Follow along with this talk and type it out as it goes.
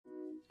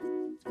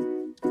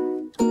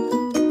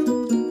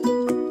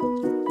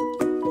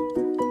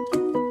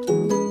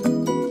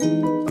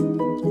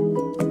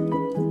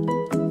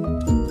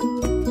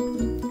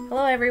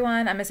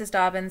I'm Mrs.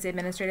 Dobbins, the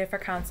Administrator for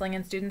Counseling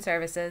and Student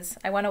Services.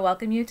 I want to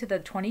welcome you to the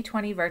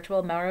 2020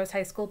 virtual Melrose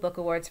High School Book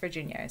Awards for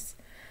juniors.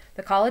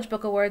 The College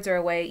Book Awards are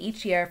a way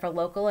each year for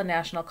local and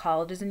national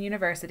colleges and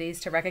universities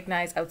to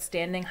recognize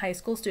outstanding high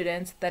school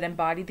students that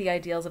embody the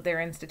ideals of their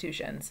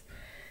institutions.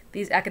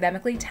 These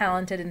academically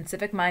talented and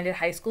civic-minded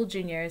high school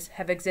juniors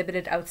have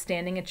exhibited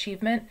outstanding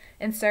achievement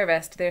and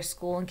service to their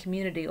school and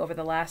community over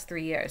the last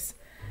 3 years.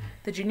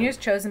 The juniors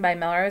chosen by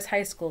Melrose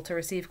High School to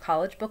receive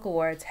College Book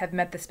Awards have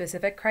met the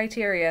specific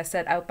criteria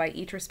set out by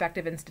each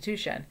respective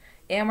institution,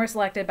 and were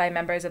selected by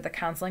members of the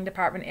Counseling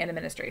Department and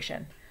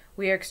Administration.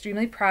 We are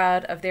extremely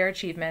proud of their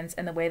achievements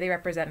and the way they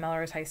represent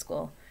Melrose High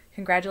School.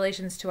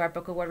 Congratulations to our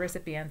Book Award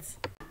recipients.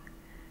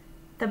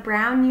 The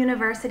Brown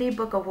University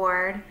Book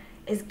Award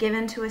is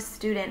given to a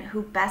student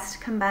who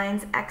best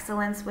combines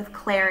excellence with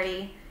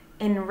clarity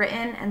in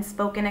written and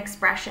spoken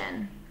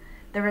expression.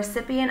 The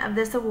recipient of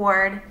this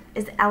award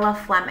is Ella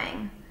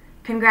Fleming.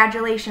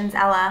 Congratulations,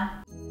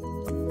 Ella.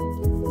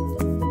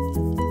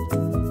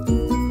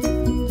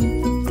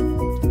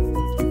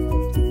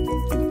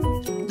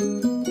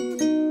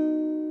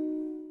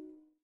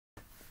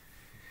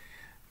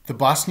 The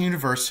Boston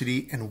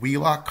University and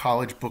Wheelock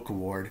College Book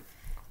Award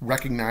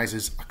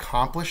recognizes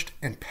accomplished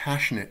and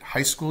passionate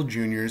high school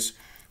juniors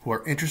who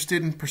are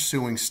interested in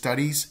pursuing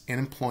studies and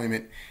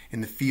employment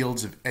in the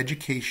fields of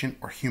education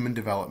or human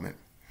development.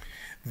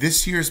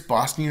 This year's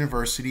Boston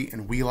University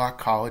and Wheelock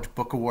College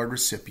Book Award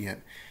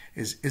recipient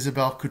is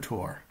Isabel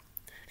Couture.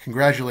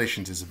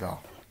 Congratulations,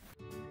 Isabel.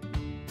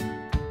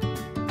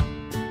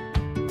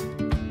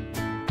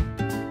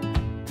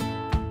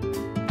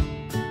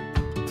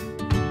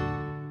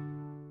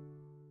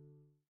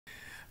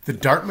 The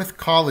Dartmouth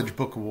College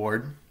Book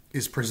Award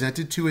is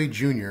presented to a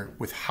junior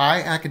with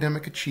high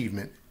academic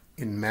achievement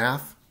in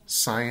math,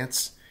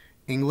 science,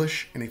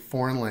 English, and a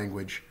foreign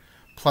language,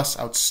 plus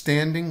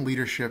outstanding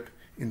leadership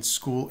in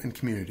school and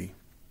community.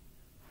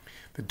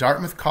 The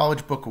Dartmouth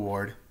College Book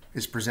Award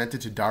is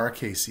presented to Dara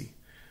Casey.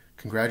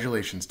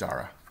 Congratulations,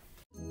 Dara.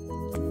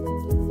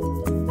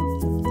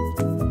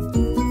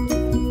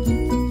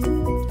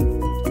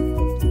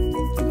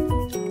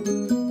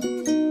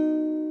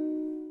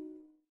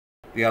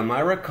 The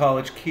Elmira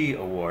College Key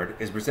Award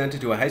is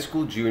presented to a high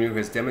school junior who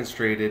has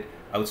demonstrated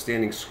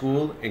outstanding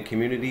school and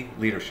community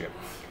leadership.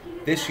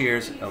 This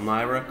year's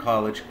Elmira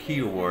College Key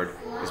Award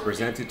is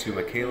presented to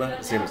Michaela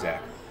Zimzak.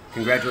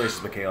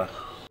 Congratulations, Michaela.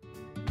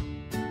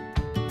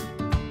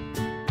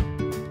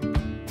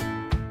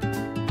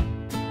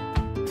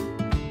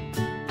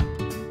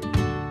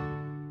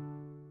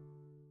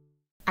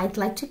 I'd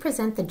like to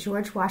present the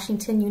George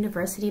Washington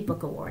University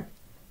Book Award.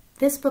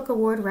 This book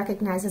award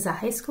recognizes a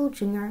high school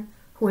junior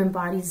who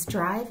embodies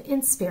drive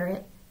and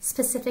spirit,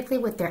 specifically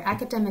with their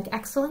academic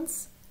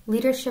excellence,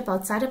 leadership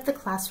outside of the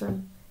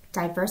classroom,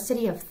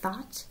 diversity of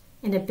thought,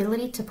 and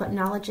ability to put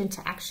knowledge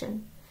into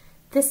action.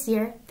 This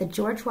year, the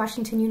George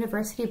Washington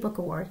University Book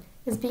Award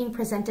is being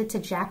presented to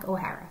Jack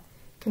O'Hara.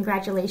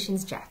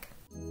 Congratulations, Jack.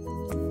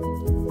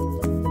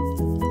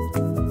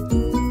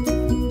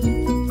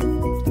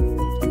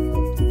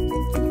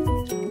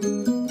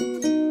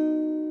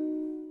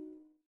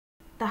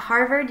 The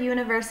Harvard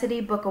University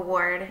Book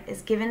Award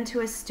is given to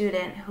a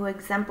student who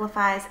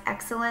exemplifies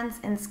excellence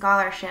in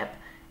scholarship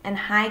and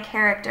high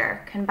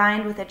character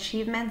combined with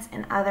achievements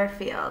in other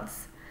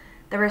fields.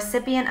 The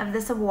recipient of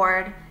this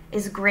award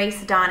is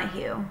Grace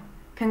Donahue.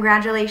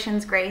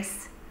 Congratulations,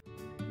 Grace.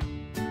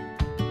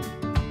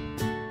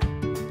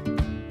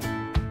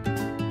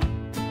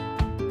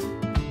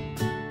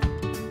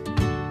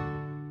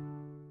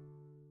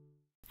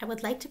 I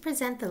would like to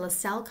present the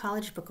LaSalle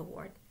College Book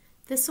Award.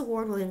 This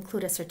award will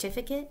include a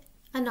certificate,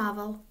 a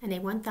novel, and a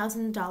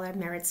 $1,000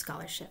 merit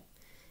scholarship.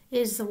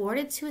 It is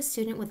awarded to a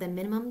student with a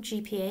minimum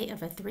GPA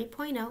of a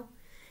 3.0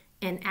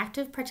 and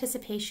active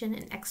participation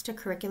in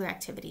extracurricular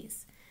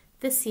activities.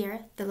 This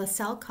year, the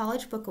LaSalle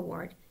College Book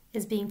Award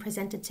is being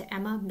presented to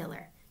Emma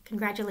Miller.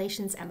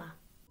 Congratulations, Emma.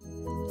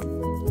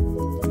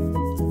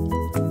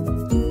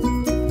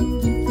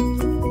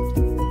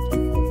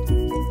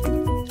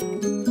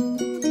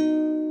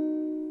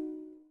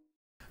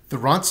 The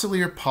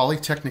Rensselaer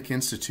Polytechnic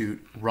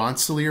Institute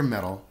Rensselaer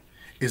Medal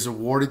is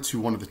awarded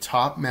to one of the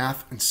top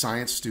math and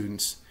science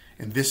students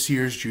in this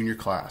year's junior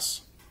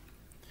class.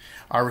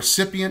 Our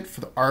recipient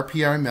for the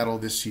RPI medal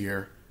this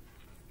year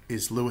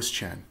is Lewis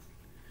Chen.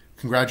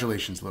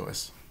 Congratulations,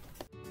 Lewis.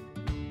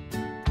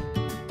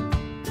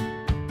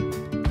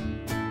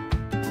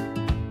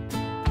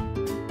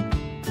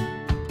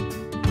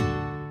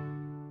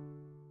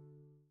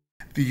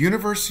 The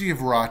University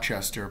of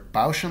Rochester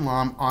Bausch and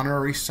Lomb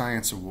Honorary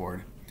Science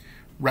Award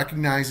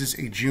recognizes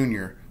a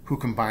junior who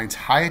combines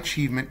high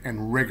achievement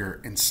and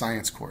rigor in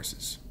science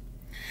courses.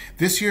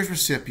 This year's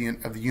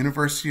recipient of the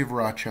University of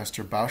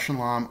Rochester Bausch and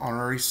Lomb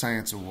Honorary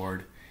Science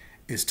Award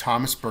is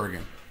Thomas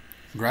Bergen.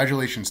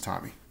 Congratulations,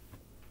 Tommy.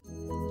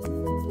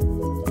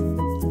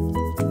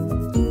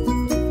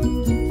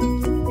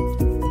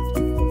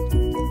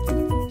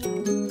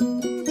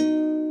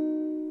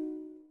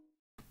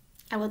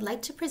 I would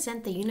like to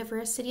present the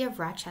University of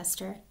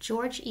Rochester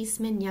George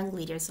Eastman Young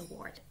Leaders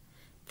Award.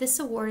 This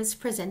award is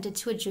presented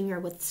to a junior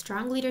with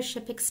strong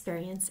leadership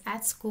experience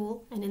at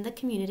school and in the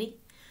community,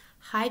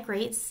 high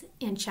grades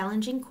and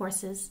challenging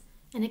courses,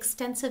 and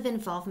extensive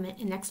involvement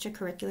in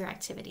extracurricular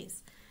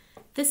activities.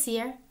 This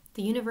year,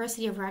 the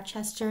University of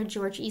Rochester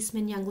George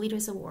Eastman Young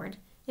Leaders Award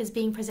is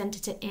being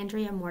presented to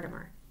Andrea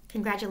Mortimer.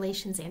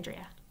 Congratulations,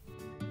 Andrea.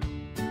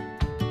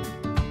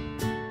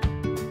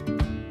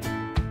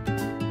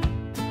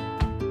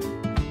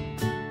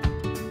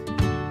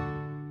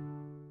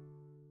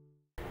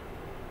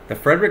 The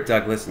Frederick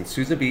Douglass and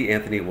Susan B.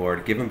 Anthony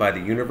Award given by the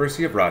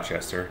University of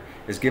Rochester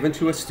is given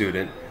to a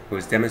student who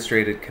has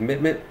demonstrated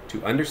commitment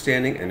to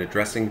understanding and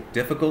addressing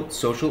difficult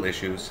social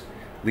issues,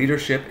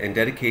 leadership and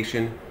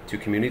dedication to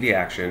community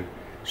action,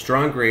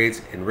 strong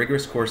grades and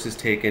rigorous courses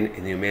taken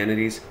in the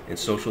humanities and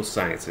social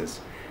sciences.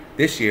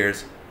 This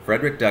year's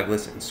Frederick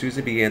Douglass and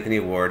Susan B. Anthony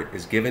Award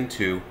is given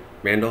to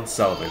Randall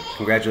Sullivan.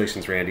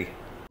 Congratulations, Randy.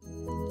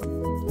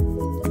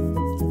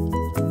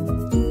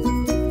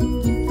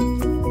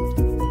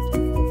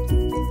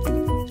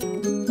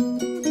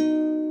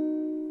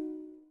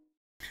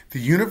 The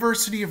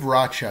University of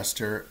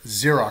Rochester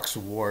Xerox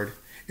Award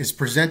is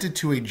presented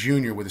to a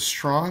junior with a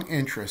strong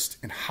interest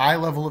and high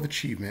level of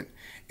achievement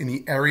in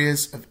the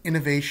areas of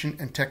innovation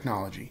and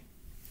technology.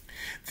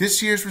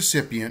 This year's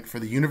recipient for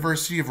the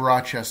University of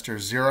Rochester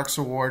Xerox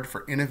Award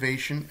for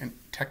Innovation and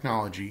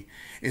Technology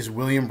is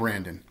William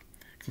Brandon.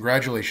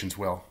 Congratulations,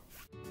 Will.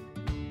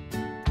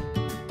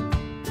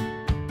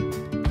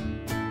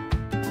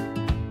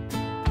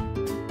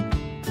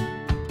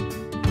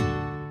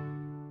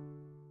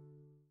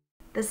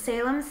 The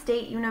Salem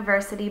State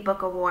University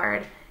Book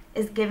Award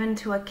is given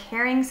to a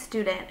caring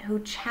student who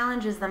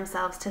challenges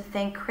themselves to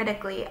think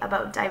critically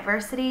about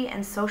diversity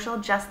and social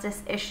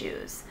justice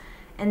issues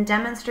and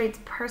demonstrates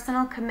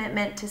personal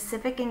commitment to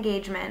civic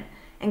engagement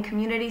and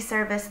community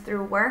service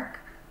through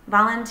work,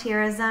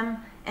 volunteerism,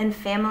 and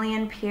family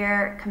and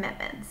peer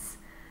commitments.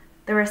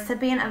 The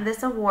recipient of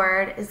this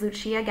award is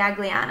Lucia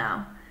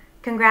Gagliano.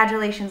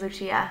 Congratulations,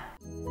 Lucia.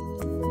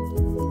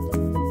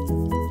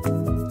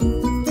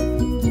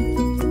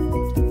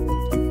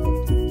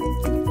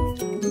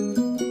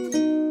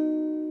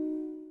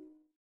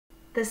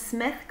 The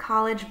Smith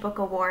College Book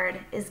Award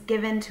is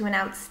given to an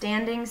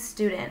outstanding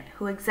student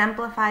who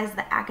exemplifies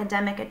the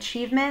academic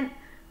achievement,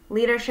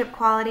 leadership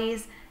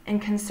qualities,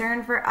 and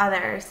concern for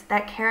others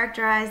that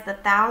characterize the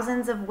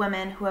thousands of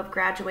women who have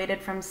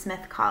graduated from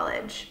Smith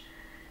College.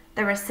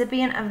 The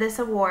recipient of this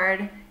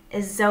award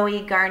is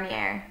Zoe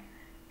Garnier.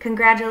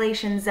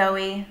 Congratulations,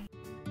 Zoe.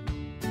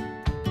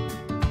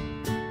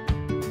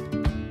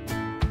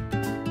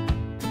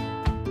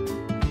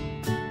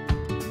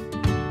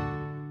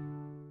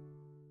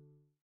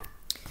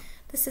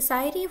 The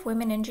Society of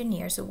Women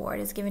Engineers Award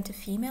is given to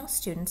female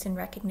students in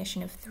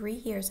recognition of 3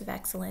 years of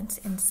excellence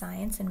in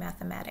science and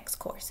mathematics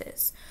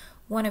courses.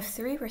 One of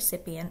 3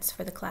 recipients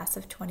for the class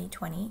of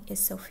 2020 is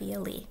Sophia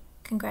Lee.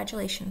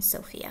 Congratulations,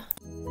 Sophia.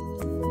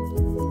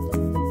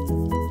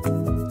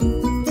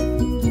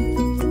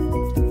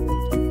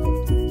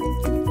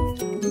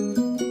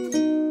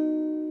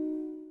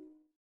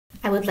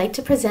 I would like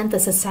to present the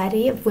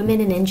Society of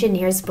Women in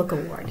Engineers Book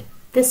Award.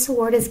 This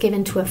award is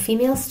given to a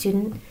female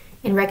student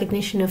in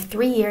recognition of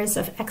 3 years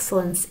of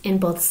excellence in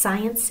both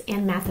science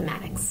and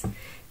mathematics.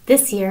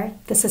 This year,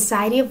 the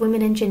Society of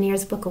Women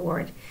Engineers Book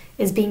Award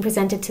is being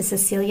presented to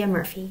Cecilia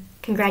Murphy.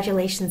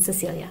 Congratulations,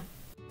 Cecilia.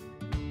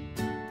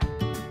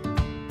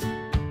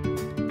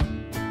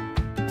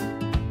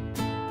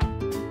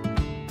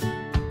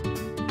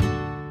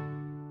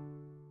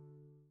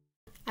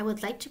 I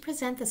would like to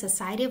present the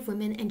Society of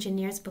Women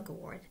Engineers Book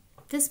Award.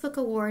 This book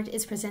award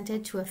is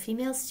presented to a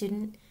female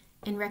student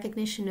in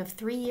recognition of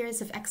 3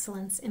 years of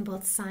excellence in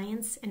both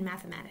science and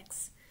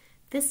mathematics.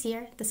 This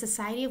year, the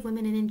Society of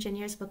Women in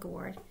Engineers Book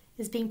Award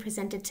is being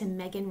presented to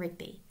Megan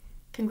Rigby.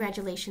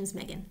 Congratulations,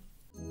 Megan.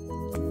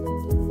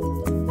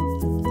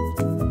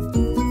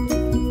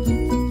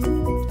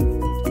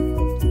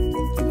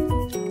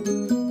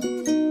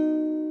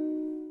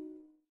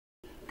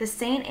 The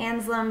St.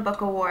 Anselm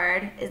Book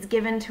Award is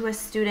given to a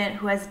student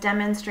who has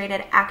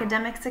demonstrated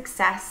academic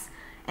success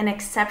and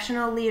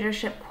exceptional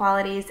leadership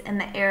qualities in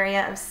the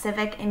area of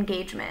civic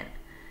engagement.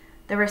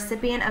 The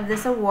recipient of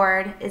this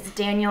award is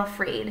Daniel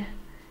Freed.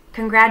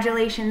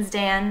 Congratulations,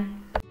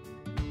 Dan.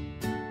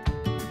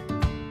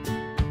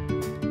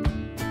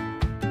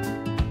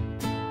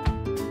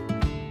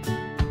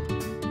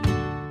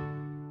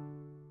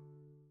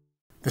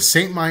 The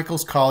St.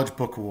 Michael's College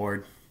Book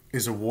Award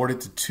is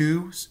awarded to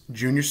 2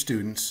 junior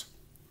students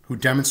who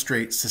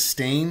demonstrate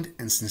sustained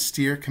and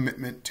sincere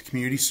commitment to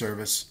community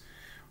service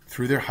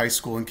through their high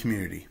school and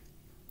community.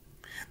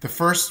 The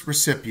first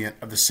recipient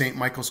of the St.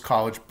 Michael's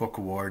College Book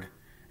Award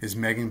is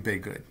Megan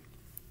Biggood.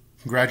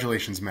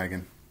 Congratulations,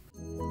 Megan.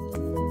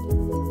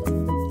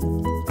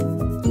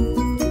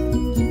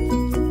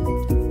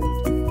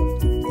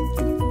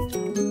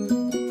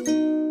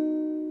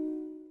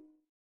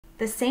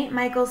 The St.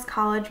 Michael's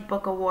College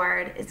Book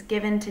Award is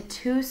given to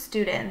 2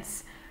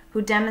 students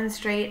who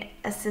demonstrate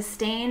a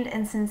sustained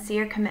and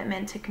sincere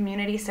commitment to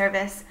community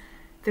service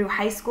through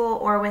high school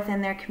or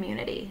within their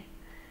community.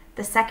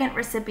 The second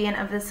recipient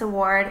of this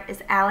award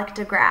is Alec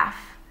DeGraff.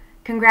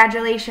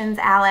 Congratulations,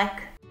 Alec.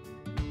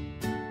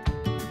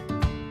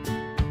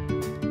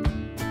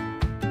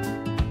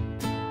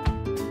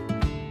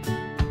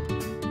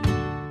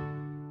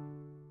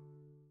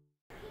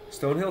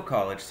 Stonehill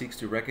College seeks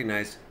to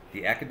recognize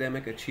the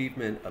academic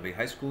achievement of a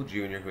high school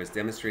junior who has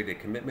demonstrated a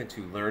commitment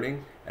to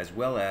learning as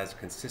well as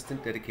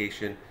consistent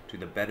dedication to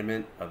the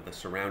betterment of the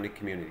surrounding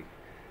community.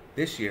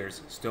 This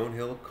year's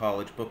Stonehill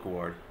College Book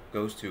Award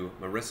goes to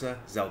Marissa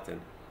Zelton.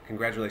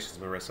 Congratulations,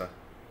 Marissa.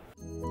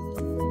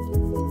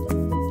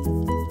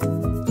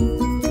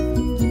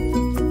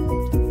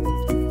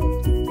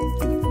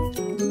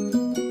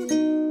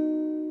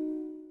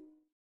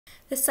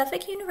 The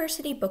Suffolk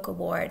University Book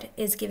Award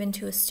is given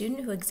to a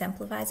student who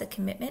exemplifies a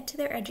commitment to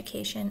their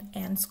education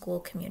and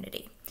school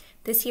community.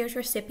 This year's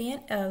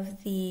recipient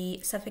of the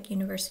Suffolk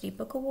University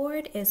Book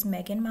Award is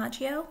Megan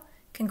Maggio.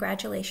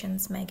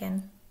 Congratulations,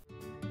 Megan.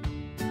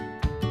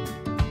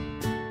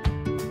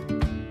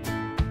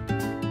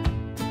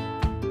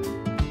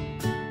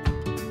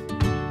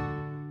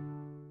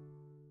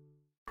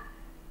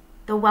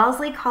 The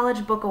Wellesley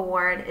College Book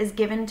Award is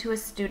given to a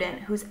student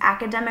whose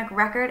academic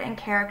record and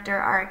character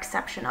are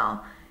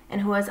exceptional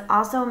and who has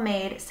also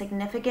made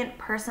significant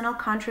personal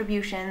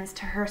contributions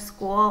to her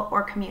school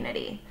or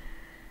community.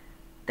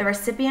 The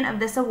recipient of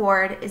this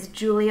award is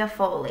Julia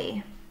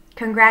Foley.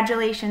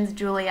 Congratulations,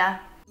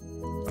 Julia.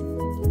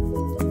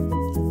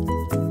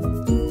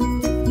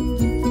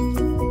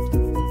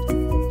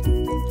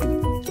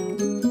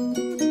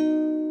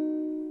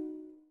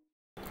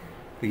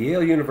 The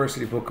Yale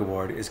University Book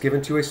Award is given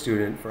to a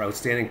student for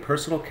outstanding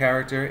personal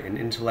character and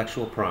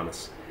intellectual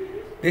promise.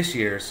 This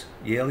year's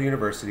Yale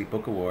University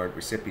Book Award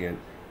recipient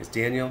is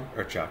Daniel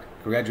Urchuk.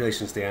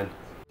 Congratulations, Dan.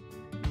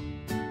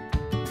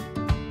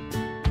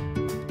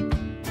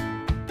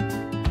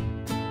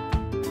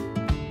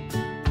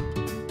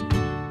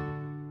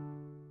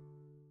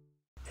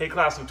 Hey,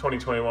 class of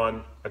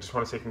 2021, I just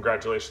want to say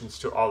congratulations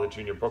to all the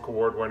Junior Book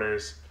Award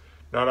winners.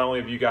 Not only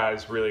have you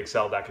guys really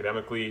excelled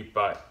academically,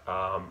 but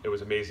it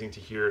was amazing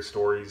to hear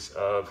stories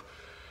of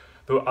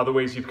the other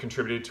ways you've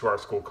contributed to our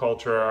school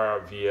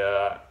culture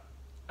via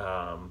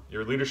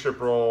your leadership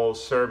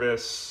roles,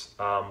 service,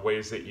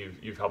 ways that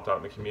you've helped out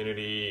in the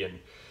community, and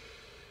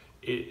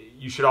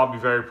you should all be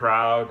very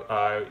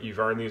proud. You've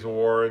earned these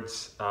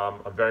awards.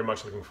 I'm very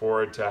much looking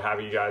forward to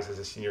having you guys as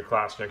a senior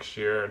class next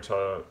year and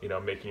to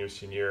making your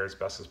senior year as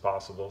best as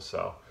possible.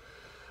 So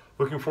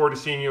looking forward to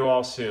seeing you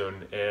all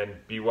soon, and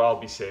be well,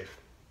 be safe.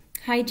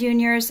 Hi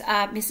juniors,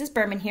 Mrs.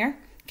 Berman here.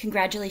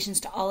 Congratulations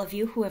to all of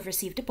you who have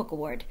received a book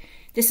award.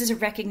 This is a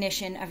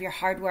recognition of your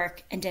hard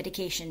work and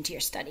dedication to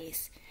your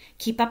studies.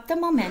 Keep up the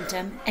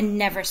momentum and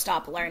never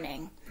stop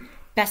learning.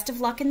 Best of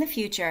luck in the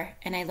future,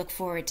 and I look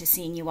forward to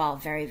seeing you all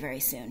very,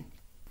 very soon.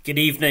 Good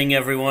evening,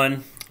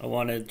 everyone. I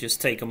want to just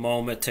take a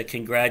moment to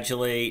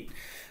congratulate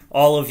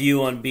all of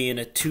you on being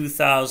a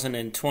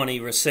 2020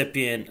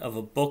 recipient of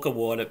a book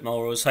award at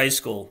Melrose High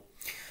School.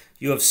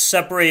 You have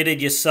separated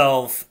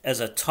yourself as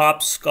a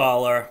top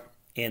scholar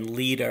and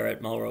leader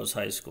at Melrose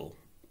High School.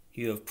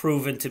 You have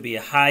proven to be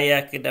a high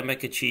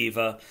academic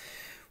achiever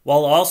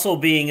while also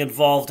being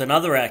involved in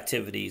other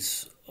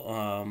activities,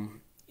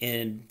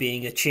 in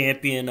being a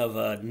champion of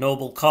a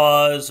noble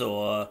cause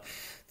or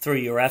through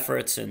your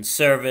efforts in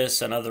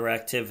service and other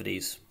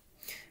activities.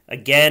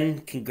 Again,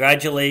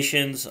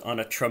 congratulations on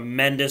a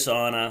tremendous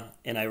honor,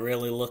 and I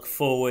really look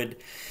forward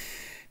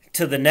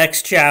to the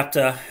next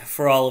chapter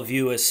for all of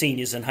you as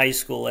seniors in high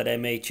school at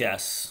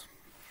MHS.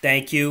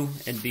 Thank you,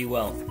 and be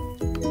well.